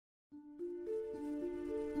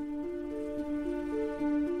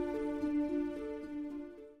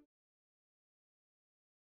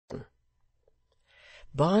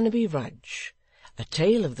Barnaby Rudge, A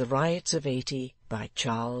Tale of the Riots of '80, by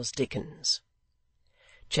Charles Dickens.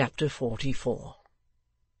 Chapter 44.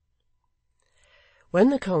 When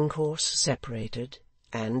the concourse separated,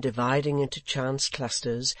 and, dividing into chance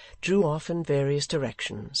clusters, drew off in various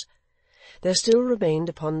directions, there still remained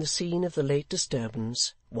upon the scene of the late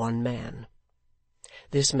disturbance one man.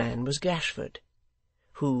 This man was Gashford,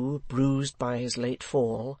 who, bruised by his late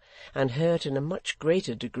fall, and hurt in a much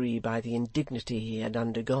greater degree by the indignity he had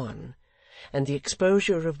undergone, and the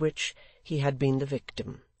exposure of which he had been the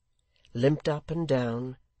victim, limped up and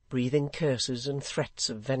down, breathing curses and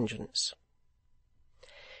threats of vengeance.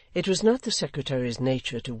 It was not the secretary's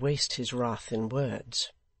nature to waste his wrath in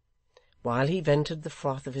words. While he vented the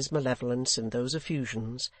froth of his malevolence in those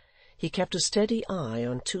effusions, he kept a steady eye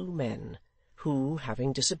on two men, who,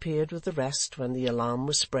 having disappeared with the rest when the alarm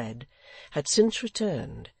was spread, had since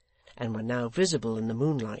returned, and were now visible in the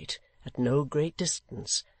moonlight, at no great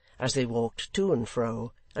distance, as they walked to and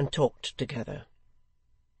fro, and talked together.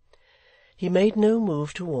 He made no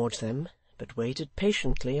move towards them, but waited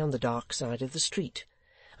patiently on the dark side of the street,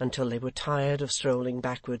 until they were tired of strolling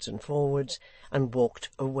backwards and forwards, and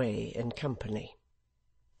walked away in company.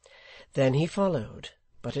 Then he followed,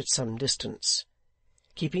 but at some distance,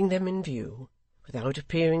 keeping them in view, without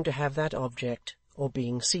appearing to have that object, or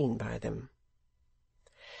being seen by them.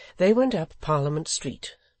 They went up Parliament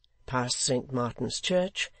Street, past St. Martin's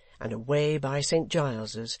Church, and away by St.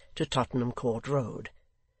 Giles's to Tottenham Court Road,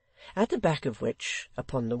 at the back of which,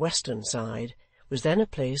 upon the western side, was then a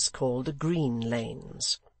place called the Green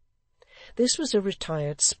Lanes. This was a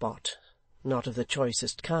retired spot, not of the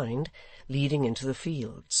choicest kind, leading into the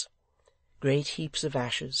fields. Great heaps of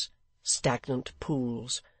ashes, stagnant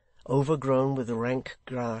pools, overgrown with rank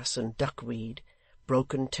grass and duckweed,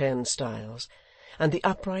 broken turnstiles, and the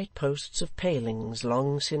upright posts of palings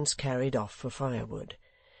long since carried off for firewood,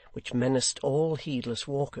 which menaced all heedless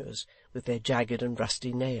walkers with their jagged and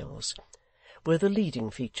rusty nails, were the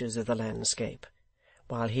leading features of the landscape,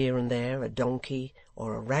 while here and there a donkey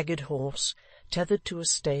or a ragged horse, tethered to a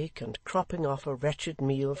stake and cropping off a wretched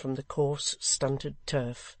meal from the coarse stunted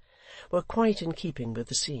turf, were quite in keeping with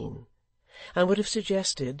the scene, and would have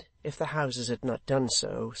suggested, if the houses had not done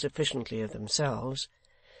so sufficiently of themselves,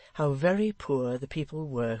 how very poor the people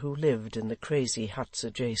were who lived in the crazy huts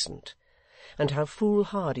adjacent, and how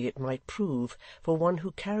foolhardy it might prove for one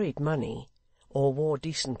who carried money, or wore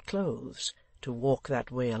decent clothes, to walk that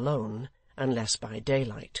way alone, unless by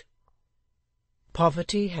daylight.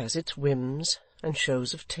 Poverty has its whims and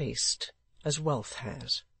shows of taste, as wealth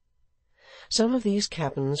has. Some of these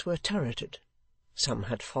cabins were turreted, some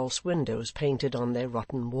had false windows painted on their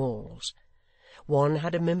rotten walls. One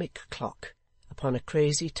had a mimic clock, upon a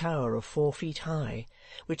crazy tower of 4 feet high,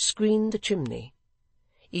 which screened the chimney.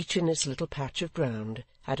 Each in its little patch of ground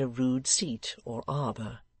had a rude seat or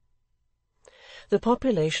arbour. The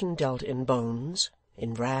population dealt in bones,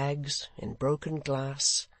 in rags, in broken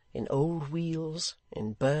glass, in old wheels,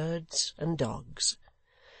 in birds and dogs.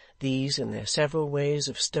 These, in their several ways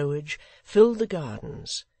of stowage, filled the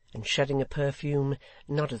gardens, and shedding a perfume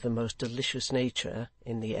not of the most delicious nature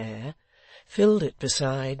in the air, filled it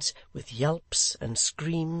besides with yelps and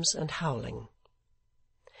screams and howling.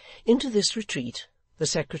 Into this retreat the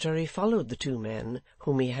secretary followed the two men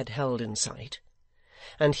whom he had held in sight,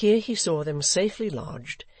 and here he saw them safely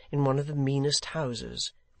lodged in one of the meanest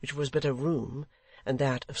houses, which was but a room, and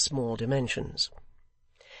that of small dimensions.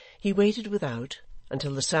 He waited without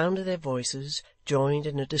until the sound of their voices, joined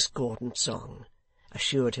in a discordant song,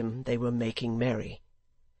 assured him they were making merry,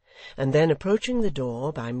 and then approaching the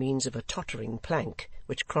door by means of a tottering plank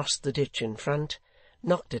which crossed the ditch in front,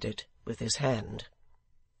 knocked at it with his hand.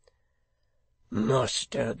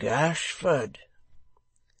 "Muster Gashford,"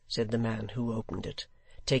 said the man who opened it,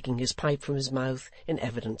 taking his pipe from his mouth in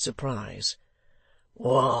evident surprise.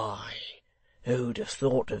 "Why, who'd have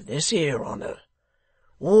thought of this here honour?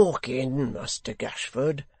 Walk in, Muster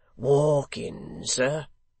Gashford, walk in, sir."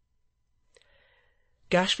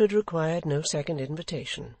 Gashford required no second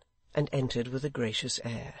invitation, and entered with a gracious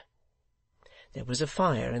air. There was a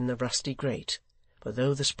fire in the rusty grate, for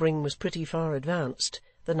though the spring was pretty far advanced,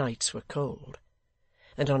 the nights were cold,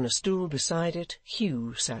 and on a stool beside it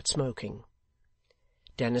Hugh sat smoking.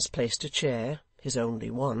 Dennis placed a chair, his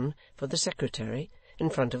only one, for the secretary, in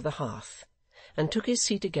front of the hearth, and took his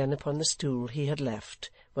seat again upon the stool he had left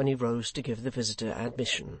when he rose to give the visitor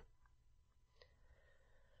admission.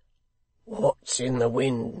 "What's in the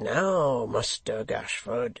wind now, Muster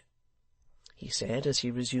Gashford?" he said, as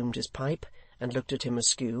he resumed his pipe, and looked at him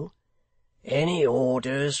askew. "Any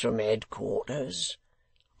orders from headquarters?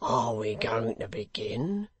 Are we going to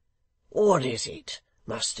begin? What is it,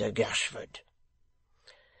 Muster Gashford?"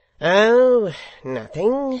 "Oh,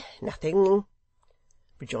 nothing, nothing,"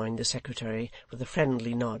 rejoined the secretary, with a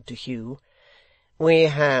friendly nod to Hugh. "We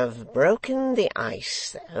have broken the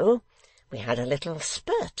ice, though. We had a little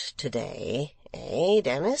spurt to-day, eh,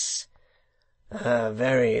 Dennis?" "A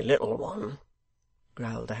very little one,"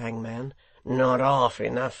 growled the hangman. "Not half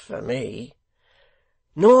enough for me."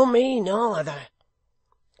 "Nor me neither,"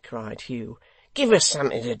 cried Hugh. "Give us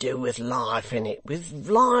something to do with life in it,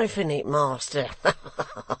 master. Ha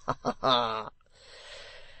ha ha!"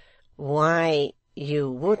 "Why, you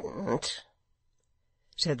wouldn't,"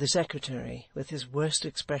 said the secretary, with his worst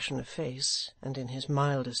expression of face, and in his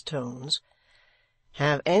mildest tones,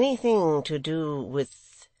 "have anything to do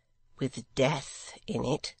with death in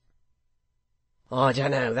it?" "I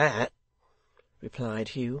don't know that," replied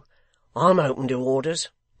Hugh. "I'm open to orders.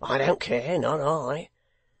 I don't care, not I."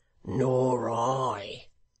 "Nor I,"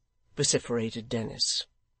 vociferated Dennis.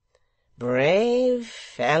 "Brave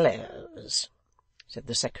fellows," said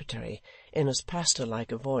the secretary, in as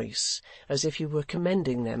pastor-like a voice as if he were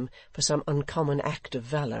commending them for some uncommon act of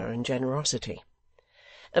valour and generosity.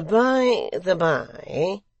 "By the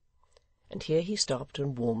by," and here he stopped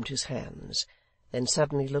and warmed his hands, then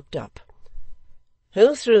suddenly looked up,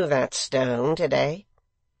 "who threw that stone to-day?"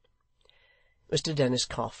 Mr Dennis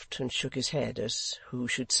coughed and shook his head, as who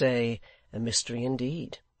should say, a mystery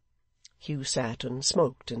indeed. Hugh sat and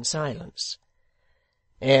smoked in silence.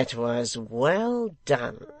 "It was well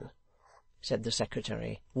done," said the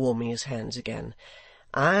secretary, warming his hands again.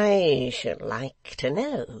 "I should like to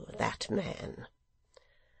know that man."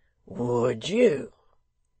 "Would you?"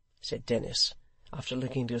 said Dennis, after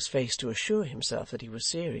looking into his face to assure himself that he was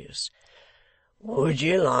serious. "Would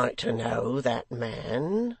you like to know that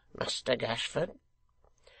man, Muster Gashford?"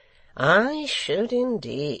 "I should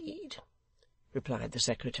indeed," replied the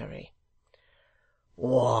secretary.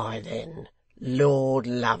 "Why then, Lord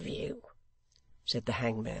love you," said the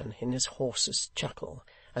hangman, in his hoarsest chuckle,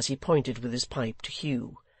 as he pointed with his pipe to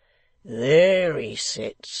Hugh, "there he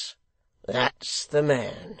sits. That's the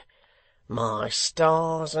man. My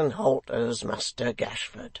stars and halters, Muster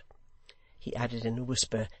Gashford," he added in a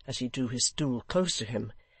whisper, as he drew his stool close to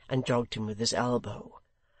him, and jogged him with his elbow.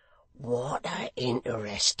 "What a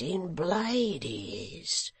interesting blade he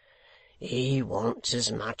is! He wants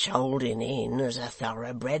as much holding in as a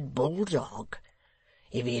thoroughbred bulldog.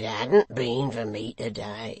 If it hadn't been for me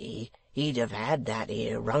to-day, he'd have had that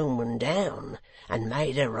here Roman down, and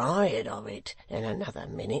made a riot of it in another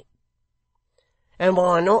minute." "And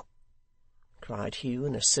why not?" cried Hugh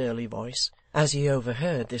in a surly voice, as he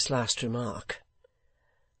overheard this last remark.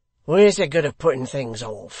 "Where's the good of putting things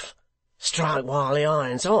off? Strike while the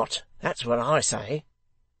iron's hot, that's what I say."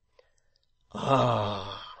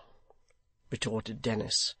 "Ah!" retorted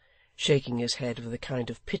Dennis, shaking his head with a kind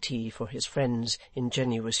of pity for his friend's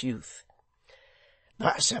ingenuous youth.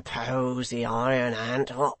 "But suppose the iron an't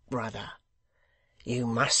hot, brother? You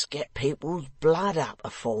must get people's blood up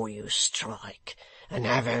afore you strike, and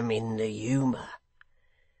have 'em in the humour.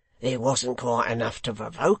 There wasn't quite enough to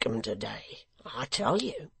provoke 'em to-day, I tell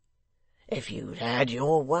you. If you'd had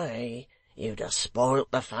your way, you'd have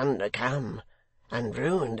spoilt the fun to come, and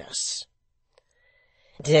ruined us."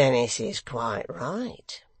 "Dennis is quite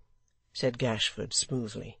right," said Gashford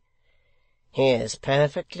smoothly. "He is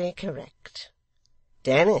perfectly correct.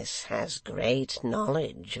 Dennis has great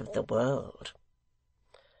knowledge of the world."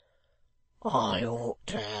 "I ought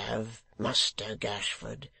to have, Muster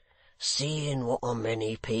Gashford, seeing what a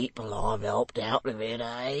many people I've helped out of it,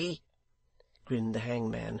 eh?" grinned the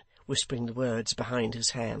hangman, whispering the words behind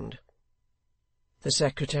his hand. The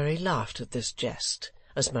secretary laughed at this jest,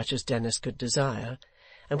 as much as Dennis could desire,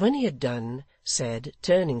 and when he had done, said,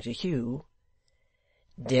 turning to Hugh,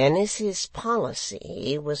 "Dennis's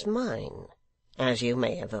policy was mine, as you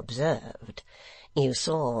may have observed. You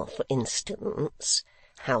saw, for instance,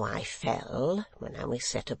 how I fell when I was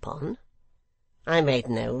set upon. I made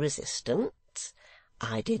no resistance.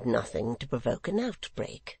 I did nothing to provoke an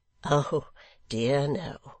outbreak. Oh, dear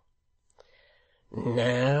no."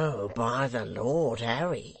 "No, by the Lord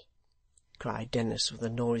Harry," cried Dennis with a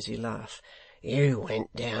noisy laugh, "you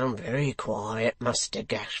went down very quiet, Muster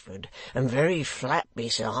Gashford, and very flat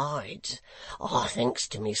besides. I thinks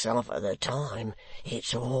to myself at the time,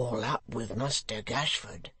 it's all up with Muster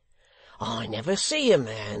Gashford. I never see a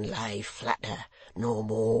man lay flatter nor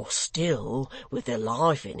more still with the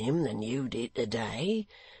life in him than you did to-day.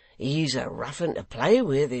 He's a rough un to play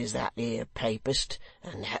with, is that here papist,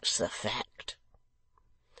 and that's the fact."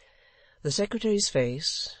 The secretary's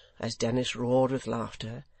face, as Dennis roared with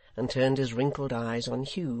laughter, and turned his wrinkled eyes on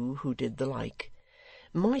Hugh, who did the like,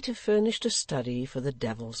 might have furnished a study for the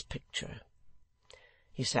devil's picture.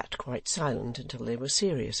 He sat quite silent until they were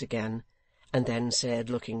serious again, and then said,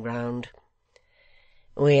 looking round,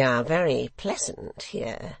 "We are very pleasant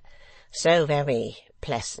here, so very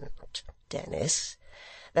pleasant, Dennis,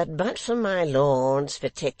 that but for my lord's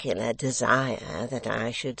particular desire that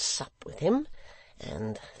I should sup with him,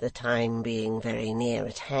 and the time being very near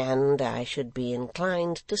at hand, I should be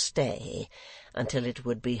inclined to stay until it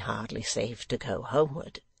would be hardly safe to go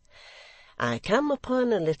homeward. I come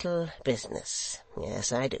upon a little business,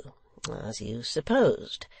 yes I do, as you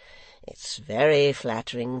supposed. It's very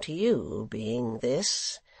flattering to you, being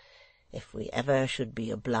this. If we ever should be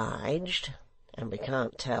obliged, and we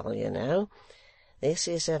can't tell, you know, this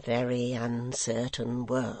is a very uncertain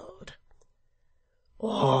world."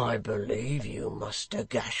 "I believe you, Muster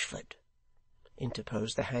Gashford,"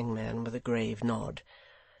 interposed the hangman with a grave nod.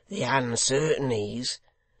 "The uncertainties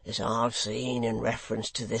as I've seen in reference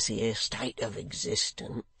to this here state of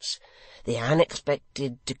existence, the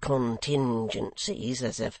unexpected contingencies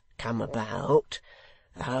as have come about,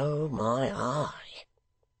 oh my eye!"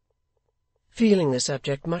 Feeling the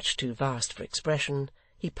subject much too vast for expression,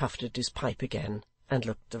 he puffed at his pipe again, and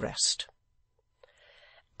looked the rest.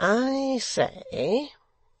 "I say,"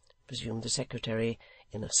 resumed the secretary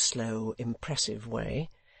in a slow, impressive way,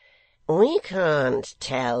 "we can't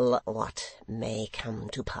tell what may come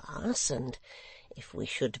to pass, and if we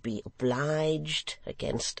should be obliged,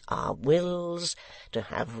 against our wills, to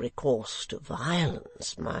have recourse to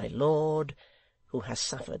violence, my lord, who has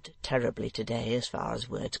suffered terribly to-day as far as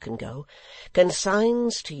words can go,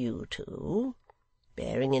 consigns to you two,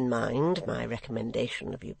 bearing in mind my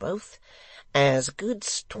recommendation of you both, as good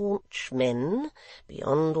staunch men,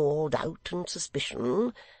 beyond all doubt and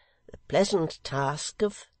suspicion, the pleasant task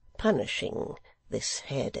of punishing this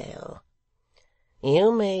Haredale.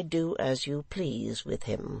 You may do as you please with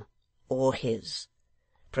him, or his,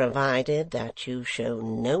 provided that you show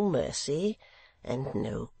no mercy and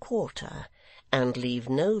no quarter, and leave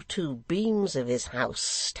no two beams of his house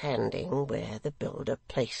standing where the builder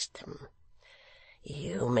placed them.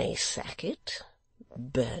 You may sack it,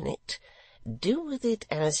 burn it, do with it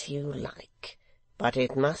as you like, but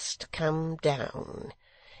it must come down,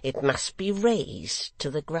 it must be razed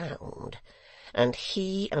to the ground, and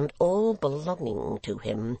he and all belonging to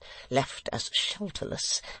him left as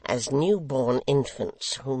shelterless as new-born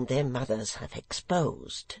infants whom their mothers have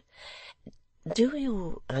exposed. Do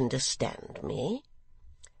you understand me?"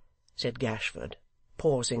 said Gashford,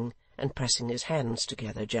 pausing and pressing his hands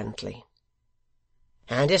together gently.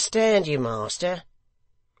 "Understand you, master!"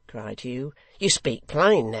 cried Hugh. "You speak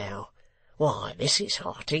plain now. Why, this is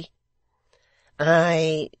hearty."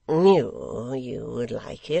 "I knew you would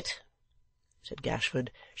like it," said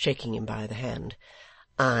Gashford, shaking him by the hand.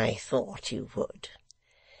 "I thought you would.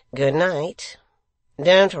 Good night.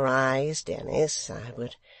 Don't rise, Dennis. I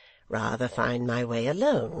would rather find my way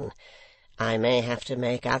alone. I may have to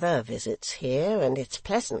make other visits here, and it's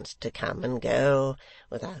pleasant to come and go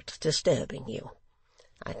without disturbing you.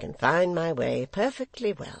 I can find my way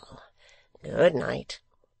perfectly well. Good night."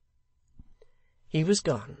 He was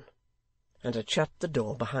gone, and had shut the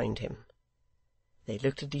door behind him. They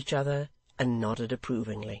looked at each other and nodded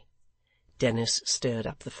approvingly. Dennis stirred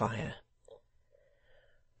up the fire.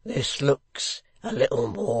 "This looks a little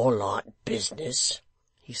more like business,"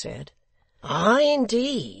 he said. "Ay,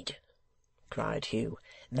 indeed!" cried Hugh.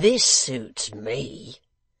 "This suits me."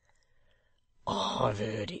 "I've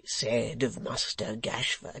heard it said of Muster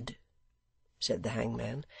Gashford," said the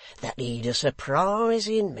hangman, "that he'd a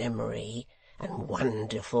surprising memory and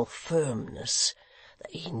wonderful firmness,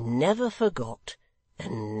 that he never forgot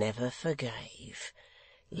and never forgave.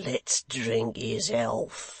 Let's drink his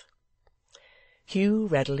health." Hugh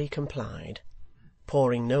readily complied,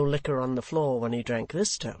 pouring no liquor on the floor when he drank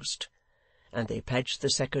this toast, and they pledged the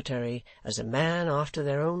secretary as a man after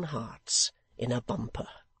their own hearts in a bumper.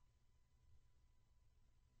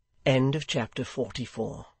 Chapter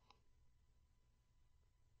 44.